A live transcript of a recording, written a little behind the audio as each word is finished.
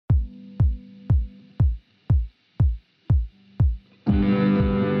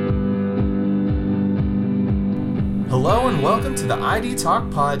and welcome to the ID Talk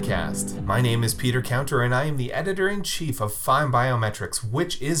podcast. My name is Peter Counter, and I am the editor-in-chief of Fine Biometrics,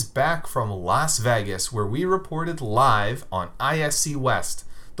 which is back from Las Vegas, where we reported live on ISC West,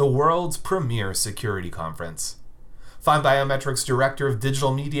 the world's premier security conference. Fine Biometrics Director of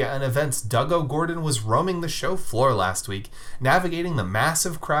Digital Media and Events Doug O'Gordon was roaming the show floor last week, navigating the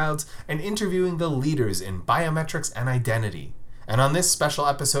massive crowds and interviewing the leaders in biometrics and identity. And on this special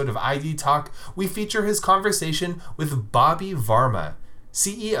episode of ID Talk, we feature his conversation with Bobby Varma,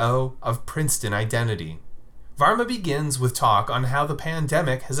 CEO of Princeton Identity. Varma begins with talk on how the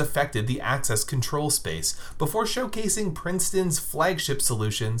pandemic has affected the access control space before showcasing Princeton's flagship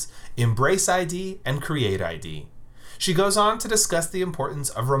solutions, Embrace ID and Create ID. She goes on to discuss the importance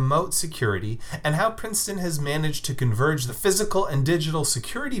of remote security and how Princeton has managed to converge the physical and digital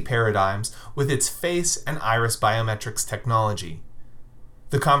security paradigms with its face and iris biometrics technology.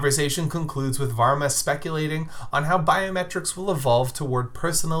 The conversation concludes with Varma speculating on how biometrics will evolve toward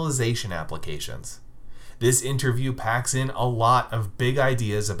personalization applications. This interview packs in a lot of big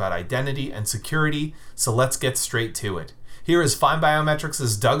ideas about identity and security, so let's get straight to it. Here is Fine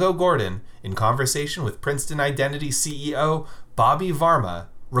Biometrics' Doug O'Gordon in conversation with Princeton Identity CEO Bobby Varma,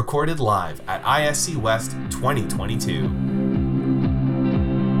 recorded live at ISC West 2022.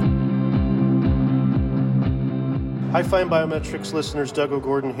 Hi, Fine Biometrics listeners. Doug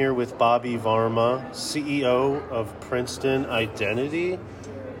O'Gordon here with Bobby Varma, CEO of Princeton Identity.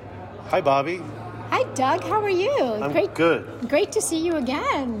 Hi, Bobby. Hi, Doug. How are you? I'm good. Great to see you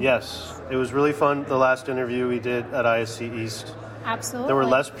again. Yes. It was really fun, the last interview we did at ISC East. Absolutely. There were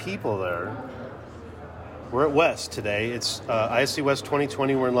less people there. We're at West today. It's ISC West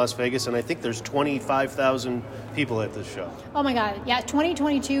 2020. We're in Las Vegas, and I think there's 25,000 people at this show. Oh, my God. Yeah,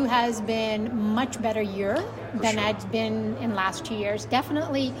 2022 has been a much better year than it's been in last 2 years.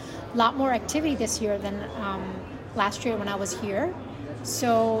 Definitely a lot more activity this year than last year when I was here.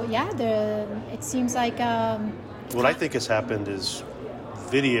 So, yeah, it seems like... what I think has happened is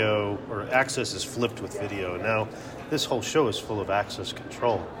video, or access is flipped with video. And now this whole show is full of access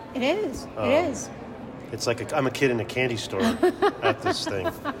control. It is. It is. It's like I'm a kid in a candy store at this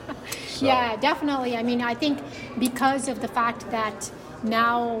thing. So. Yeah, definitely. I mean, I think because of the fact that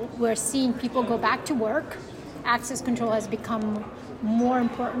now we're seeing people go back to work, access control has become more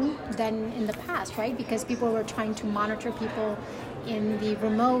important than in the past, right? Because people were trying to monitor people in the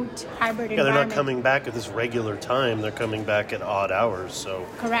remote hybrid environment. Yeah, they're not coming back at this regular time. They're coming back at odd hours. So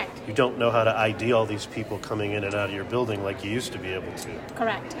correct. You don't know how to ID all these people coming in and out of your building like you used to be able to.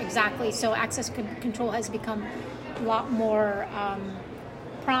 Correct, exactly. So access control has become a lot more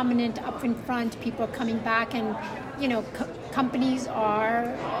prominent up in front. People are coming back, and companies are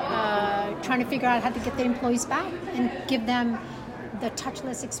trying to figure out how to get their employees back and give them the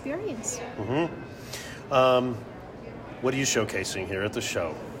touchless experience. Mm-hmm. What are you showcasing here at the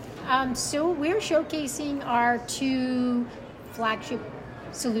show? So we're showcasing our two flagship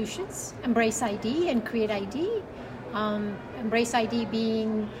solutions, Embrace ID and Create ID. Embrace ID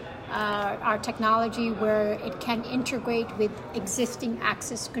being our technology where it can integrate with existing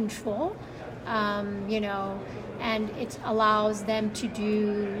access control, and it allows them to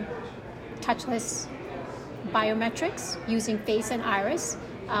do touchless biometrics using face and iris.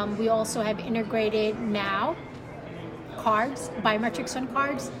 We also have integrated now cards, biometrics on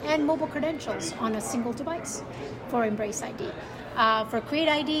cards, and mobile credentials on a single device for Embrace ID. For Create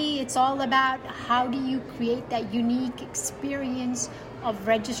ID, it's all about how do you create that unique experience of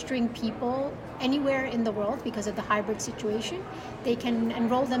registering people anywhere in the world because of the hybrid situation. They can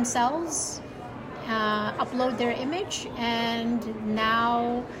enroll themselves, upload their image, and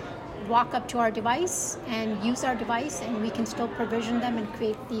now walk up to our device and use our device, and we can still provision them and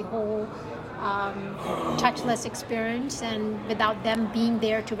create the whole touchless experience, and without them being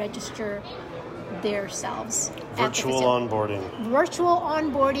there to register themselves. Virtual onboarding. Virtual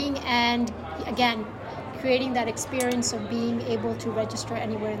onboarding, and again, creating that experience of being able to register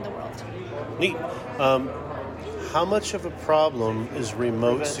anywhere in the world. Neat. How much of a problem is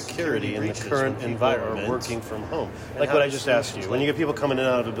remote security in the current environment, working from home? Like what I just asked you. When you get people coming in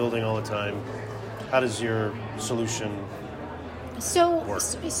and out of the building all the time, how does your solution So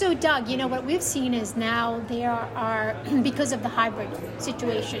Doug, what we've seen is now there are, because of the hybrid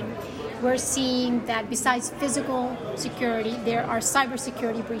situation, we're seeing that besides physical security, there are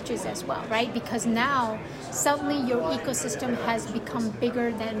cybersecurity breaches as well, right? Because now suddenly your ecosystem has become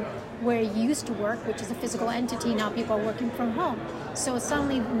bigger than where you used to work, which is a physical entity. Now people are working from home. So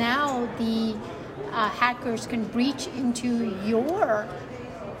suddenly now the hackers can breach into your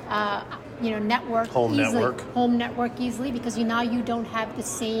network home network easily, because now you don't have the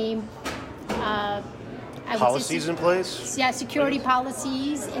same Policies in place? Yeah, security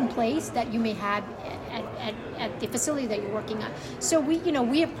policies in place that you may have at the facility that you're working on. So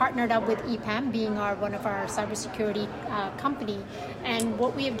we have partnered up with EPAM, being one of our cybersecurity company, and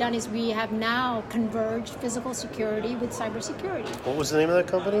what we have done is we have now converged physical security with cybersecurity. What was the name of that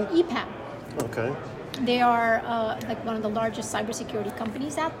company? EPAM. Okay. They are like one of the largest cybersecurity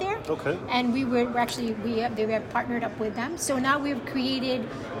companies out there. Okay. And we have partnered up with them. So now we've created,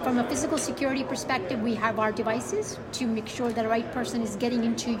 from a physical security perspective, we have our devices to make sure that the right person is getting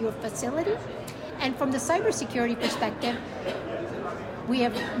into your facility. And from the cybersecurity perspective, we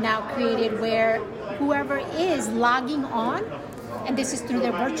have now created where whoever is logging on, and this is through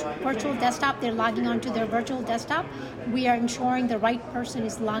their virtual desktop, they're logging onto their virtual desktop, we are ensuring the right person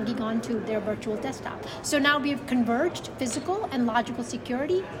is logging onto their virtual desktop. So now we have converged physical and logical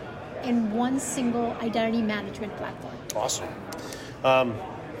security in one single identity management platform. Awesome.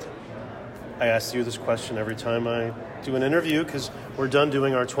 I ask you this question every time I do an interview because we're done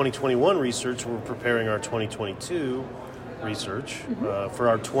doing our 2021 research. We're preparing our 2022 research for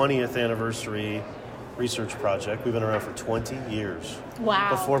our 20th anniversary research project. We've been around for 20 years. Wow.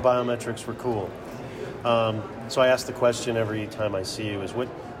 Before biometrics were cool. So I ask the question every time I see you is what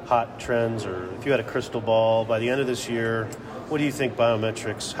hot trends, or if you had a crystal ball, by the end of this year, what do you think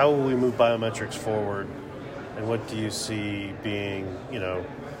biometrics, how will we move biometrics forward? And what do you see being,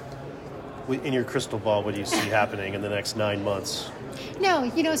 in your crystal ball, what do you see happening in the next 9 months? No,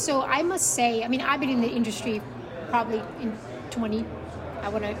 so I must say, I've been in the industry probably in 20,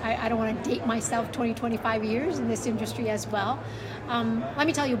 I don't want to date myself, 20, 25 years in this industry as well. Let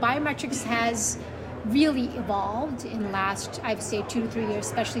me tell you, biometrics has really evolved in the last, I'd say, 2 to 3 years,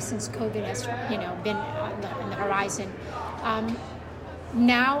 especially since COVID has, been on the horizon.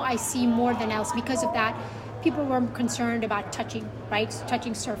 Now I see more than else because of that. People were concerned about touching, right?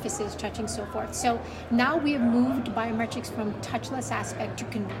 Touching surfaces, touching so forth. So now we have moved biometrics from touchless aspect to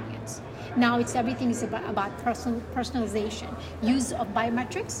convenience. Now everything is about personalization. Use of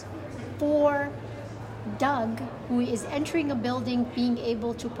biometrics for Doug, who is entering a building, being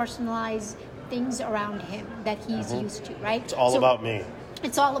able to personalize things around him that he's used to, right? It's all about me.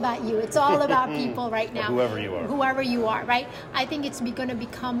 It's all about you. It's all about people right now. Whoever you are. Whoever you are, right? I think it's going to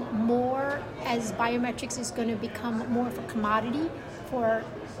become more, as biometrics is going to become more of a commodity for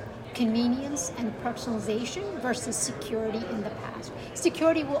convenience and personalization versus security in the past.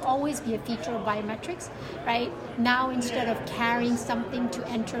 Security will always be a feature of biometrics, right? Now, instead of carrying something to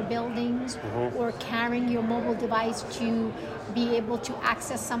enter buildings or carrying your mobile device to be able to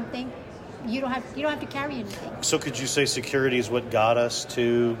access something, you don't have to carry anything. So could you say security is what got us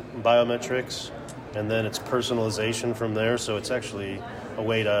to biometrics, and then it's personalization from there? So it's actually a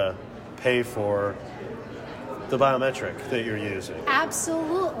way to pay for the biometric that you're using.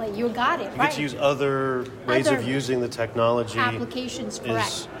 Absolutely, you got it. You get to use other ways of using the technology. Applications, correct.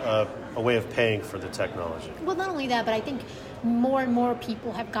 Is a way of paying for the technology. Well, not only that, but I think more and more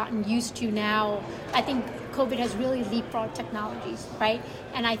people have gotten used to now. I think COVID has really leapfrogged technologies, right?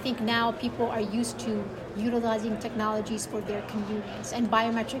 And I think now people are used to utilizing technologies for their convenience. And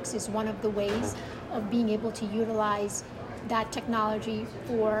biometrics is one of the ways of being able to utilize that technology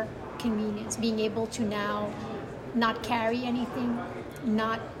for convenience, being able to now not carry anything,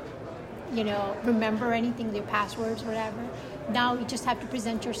 not, remember anything, their passwords, whatever. Now you just have to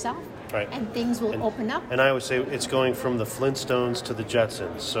present yourself. Right. And things will open up. And I always say it's going from the Flintstones to the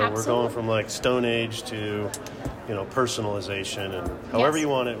Jetsons. So Absolutely. We're going from like Stone Age to, personalization, and however you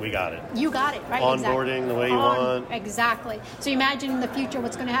want it, we got it. You got it, right? Onboarding the way you want. Exactly. So imagine in the future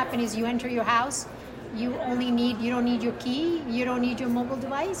what's going to happen is you enter your house, you don't need your key, you don't need your mobile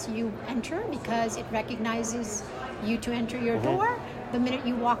device, you enter because it recognizes you to enter your door. The minute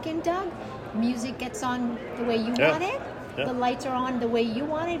you walk in, Doug, music gets on the way you want it. Yeah. The lights are on the way you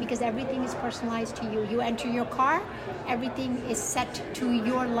want it because everything is personalized to you. You enter your car, everything is set to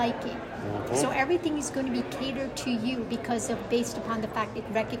your liking. So everything is going to be catered to you based upon the fact it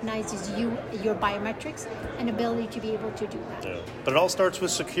recognizes you, your biometrics, and ability to be able to do that. Yeah. But it all starts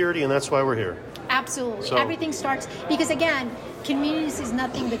with security, and that's why we're here. Absolutely. So, everything starts because, again, convenience is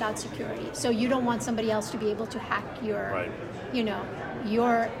nothing without security. So you don't want somebody else to be able to hack your,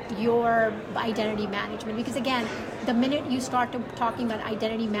 your identity management. Because, again, the minute you start talking about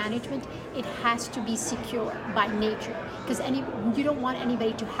identity management, it has to be secure by nature. Because you don't want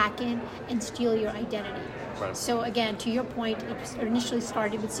anybody to hack in and steal your identity. Right. So, again, to your point, it initially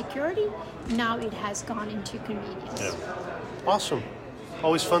started with security. Now it has gone into convenience. Yeah. Awesome.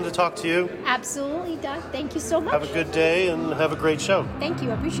 Always fun to talk to you. Absolutely, Doug. Thank you so much. Have a good day and have a great show. Thank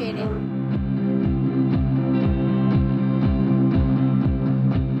you. I appreciate it.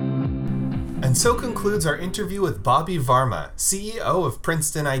 And so concludes our interview with Bobby Varma, CEO of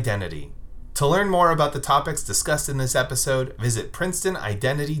Princeton Identity. To learn more about the topics discussed in this episode, visit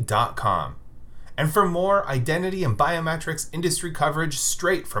princetonidentity.com. And for more identity and biometrics industry coverage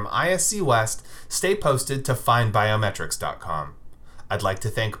straight from ISC West, stay posted to findbiometrics.com. I'd like to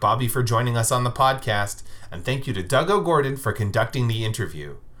thank Bobby for joining us on the podcast, and thank you to Doug O'Gordon for conducting the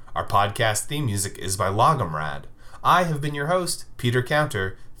interview. Our podcast theme music is by Logomrad. I have been your host, Peter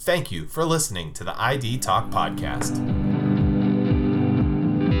Counter. Thank you for listening to the ID Talk Podcast.